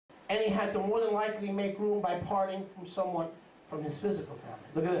And he had to more than likely make room by parting from someone from his physical family.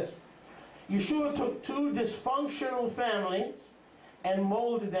 Look at this. Yeshua took two dysfunctional families and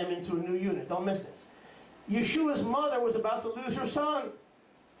molded them into a new unit. Don't miss this. Yeshua's mother was about to lose her son.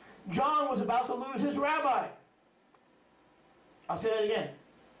 John was about to lose his rabbi. I'll say that again.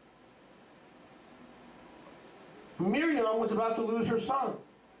 Miriam was about to lose her son.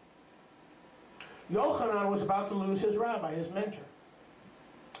 Yochanan was about to lose his rabbi, his mentor.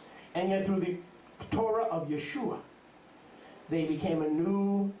 And yet through the Torah of Yeshua, they became a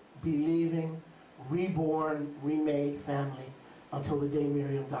new, believing, reborn, remade family until the day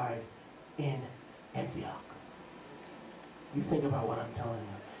Miriam died in Antioch. You think about what I'm telling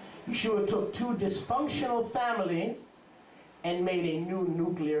you. Yeshua took two dysfunctional families and made a new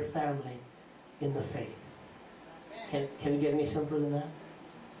nuclear family in the faith. Can it get any simpler than that?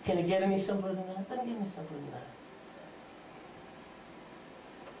 Can it get any simpler than that? It doesn't get any simpler than that.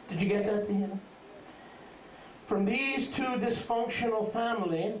 Did you get that, Deanna? From these two dysfunctional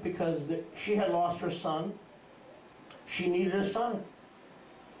families, because she had lost her son, she needed a son.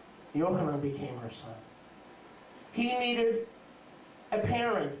 Yochanan became her son. He needed a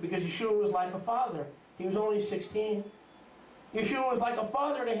parent because Yeshua was like a father. He was only 16. Yeshua was like a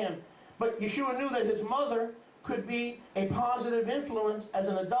father to him. But Yeshua knew that his mother could be a positive influence as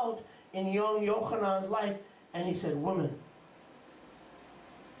an adult in young Yochanan's life. And he said, "Woman,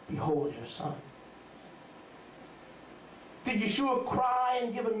 behold your son." Did Yeshua cry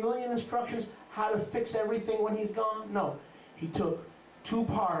and give a million instructions how to fix everything when he's gone? No. He took two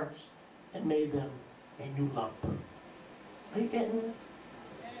parts and made them a new lump. Are you getting this?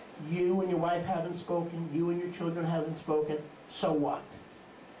 You and your wife haven't spoken. You and your children haven't spoken. So what?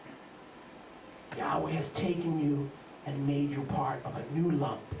 Yahweh has taken you and made you part of a new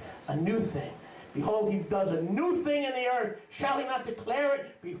lump, a new thing. Behold, he does a new thing in the earth. Shall he not declare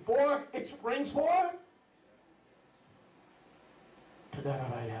it before it springs forth?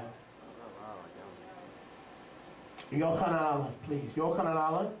 Yochanan Aleph, please. Yochanan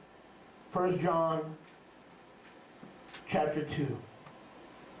Aleph, 1 John chapter 2.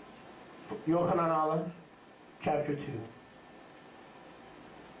 Yochanan Aleph, chapter 2.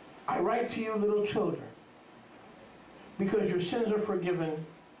 I write to you, little children, because your sins are forgiven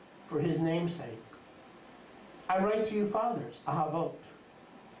for his name's sake. I write to you, fathers, Ahavot,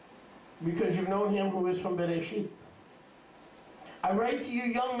 because you've known him who is from Bereshit. I write to you,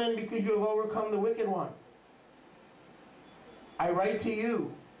 young men, because you have overcome the wicked one. I write to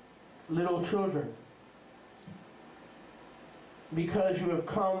you, little children, because you have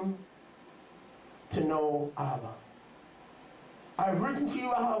come to know Abba. I have written to you,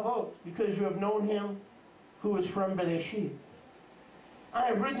 Ahavot, because you have known him who is from Bereshit. I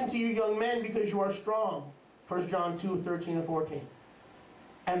have written to you, young men, because you are strong. 1 John 2, 13 and 14.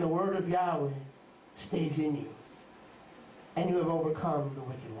 And the word of Yahweh stays in you, and you have overcome the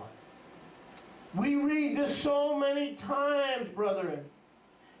wicked one. We read this so many times, brethren,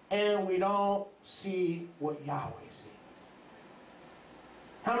 and we don't see what Yahweh sees.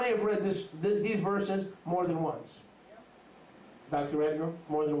 How many have read these verses more than once? Dr. Edgar,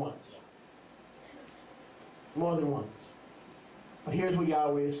 more than once. More than once. But here's what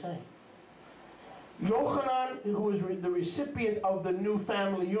Yahweh is saying. Yochanan, who is the recipient of the new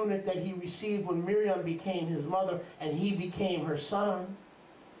family unit that he received when Miriam became his mother and he became her son.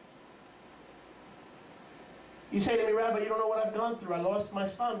 You say to me, Rabbi, you don't know what I've gone through. I lost my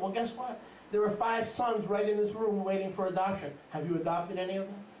son. Well, guess what? There are 5 sons right in this room waiting for adoption. Have you adopted any of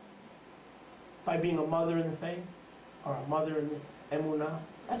them? By being a mother in the faith? Or a mother in the emunah?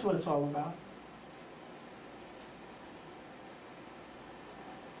 That's what it's all about.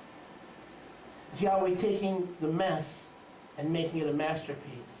 It's Yahweh taking the mess and making it a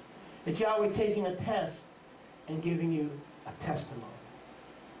masterpiece. It's Yahweh taking a test and giving you a testimony.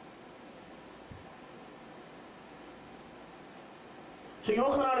 So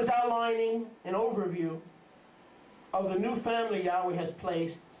Yochanan is outlining an overview of the new family Yahweh has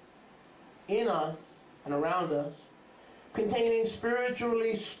placed in us and around us, containing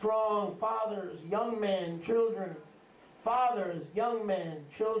spiritually strong fathers, young men, children. Fathers, young men,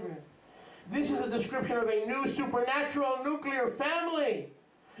 children. This is a description of a new supernatural nuclear family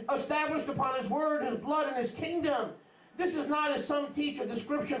established upon his word, his blood, and his kingdom. This is not, as some teach, a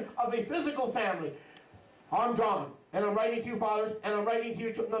description of a physical family. I'm John, and I'm writing to you, fathers, and I'm writing to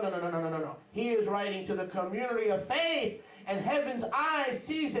you. No. He is writing to the community of faith, and heaven's eye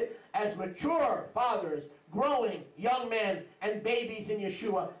sees it as mature fathers, growing young men, and babies in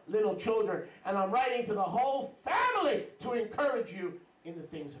Yeshua, little children. And I'm writing to the whole family to encourage you in the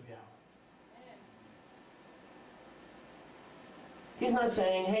things of Yahweh. He's not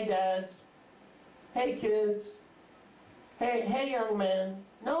saying, hey dads, hey kids, hey young man.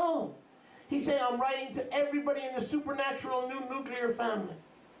 No. He's saying, I'm writing to everybody in the supernatural new nuclear family.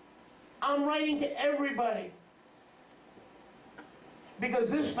 I'm writing to everybody.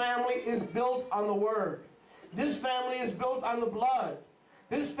 Because this family is built on the Word. This family is built on the blood.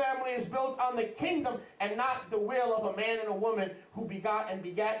 This family is built on the kingdom and not the will of a man and a woman who begot and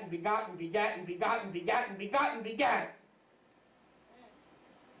begat and begot and begat and begot and begat and begot and begat.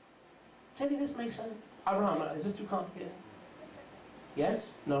 Does any of this make sense? Abraham, is this too complicated? Yes?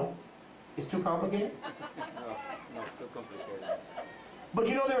 No? It's too complicated? No, it's too complicated. But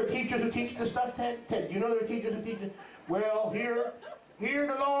you know there are teachers who teach this stuff, Ted? Ted, do you know there are teachers who teach this? Well, here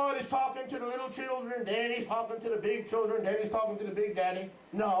the Lord is talking to the little children, then He's talking to the big children, then He's talking to the big daddy.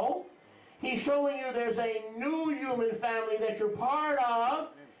 No. He's showing you there's a new human family that you're part of,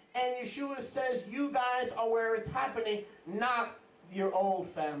 and Yeshua says you guys are where it's happening, not your old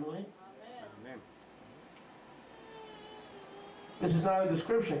family. Amen. This is not a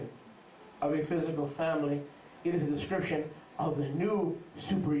description of a physical family. It is a description of the new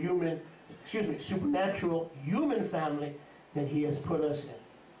supernatural human family that He has put us in.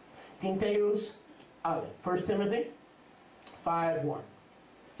 Tinteus Ale, 1 Timothy 5:1.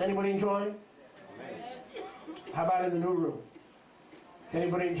 Is anybody enjoying? Amen. How about in the new room? Is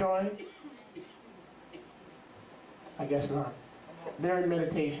anybody enjoying? I guess not. They're in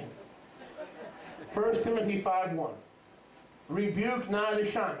meditation. 1 Timothy 5:1. Rebuke not the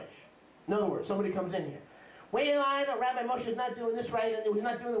shamish. In other words, somebody comes in here. Well, I know Rabbi Moshe's not doing this right, and he's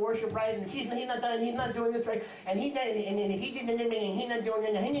not doing the worship right, and he's not doing this right, and he not doing it, and he's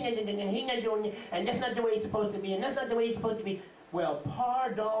not doing it, and that's not the way it's supposed to be, and that's not the way it's supposed to be. Well,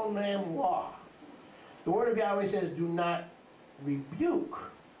 pardon-moi. The word of Yahweh says, do not rebuke.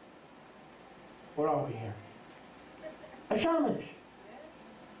 What are we here? A shamish.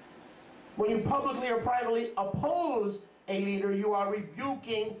 When you publicly or privately oppose a leader, you are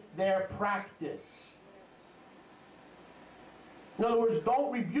rebuking their practice. In other words,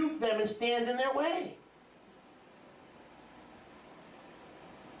 don't rebuke them and stand in their way.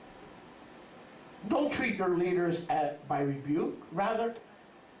 Don't treat your leaders by rebuke. Rather,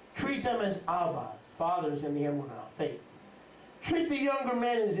 treat them as abbas, fathers in the Emunah, faith. Treat the younger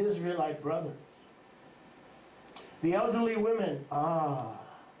men as Israelite brothers. The elderly women,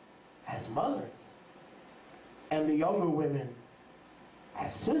 as mothers. And the younger women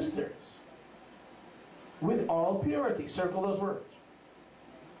as sisters. With all purity. Circle those words.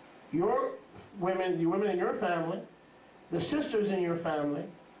 Your women, the women in your family, the sisters in your family,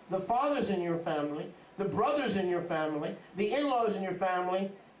 the fathers in your family, the brothers in your family, the in-laws in your family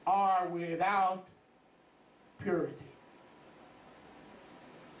are without purity.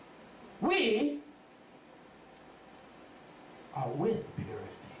 We are with purity.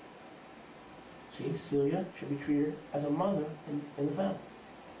 See, Celia should be treated as a mother in the family.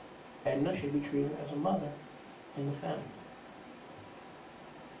 Edna should be treated as a mother in the family.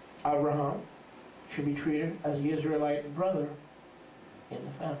 Abraham should be treated as the Israelite brother in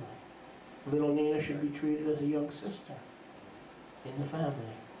the family. Little Nina should be treated as a young sister in the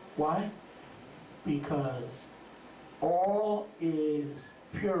family. Why? Because all is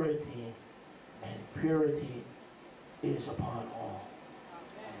purity, and purity is upon all.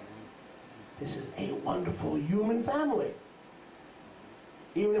 This is a wonderful human family.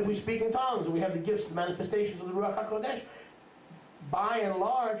 Even if we speak in tongues and we have the gifts, the manifestations of the Ruach HaKodesh, by and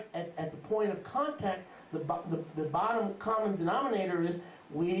large, at the point of contact, the bottom common denominator is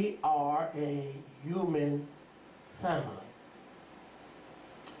we are a human family.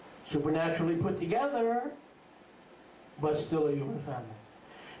 Supernaturally put together, but still a human family.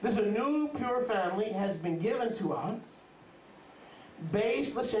 This a new pure family has been given to us,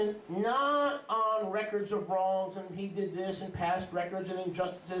 based, listen, not on records of wrongs and he did this and past records and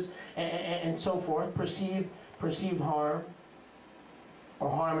injustices and so forth, perceived harm or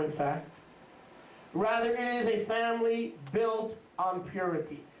harm in fact. Rather, it is a family built on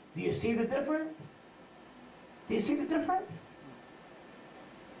purity. Do you see the difference? Do you see the difference?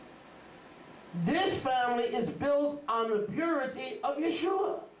 This family is built on the purity of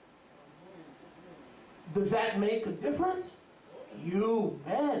Yeshua. Does that make a difference? You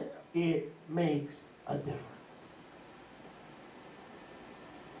bet it makes a difference.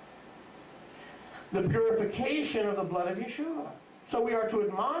 The purification of the blood of Yeshua. So we are to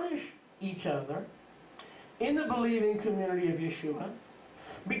admonish each other in the believing community of Yeshua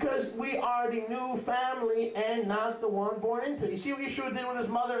because we are the new family and not the one born into it. You see what Yeshua did with his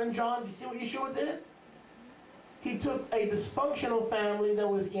mother and John? You see what Yeshua did? He took a dysfunctional family that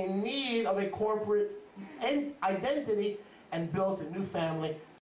was in need of a corporate identity and built a new family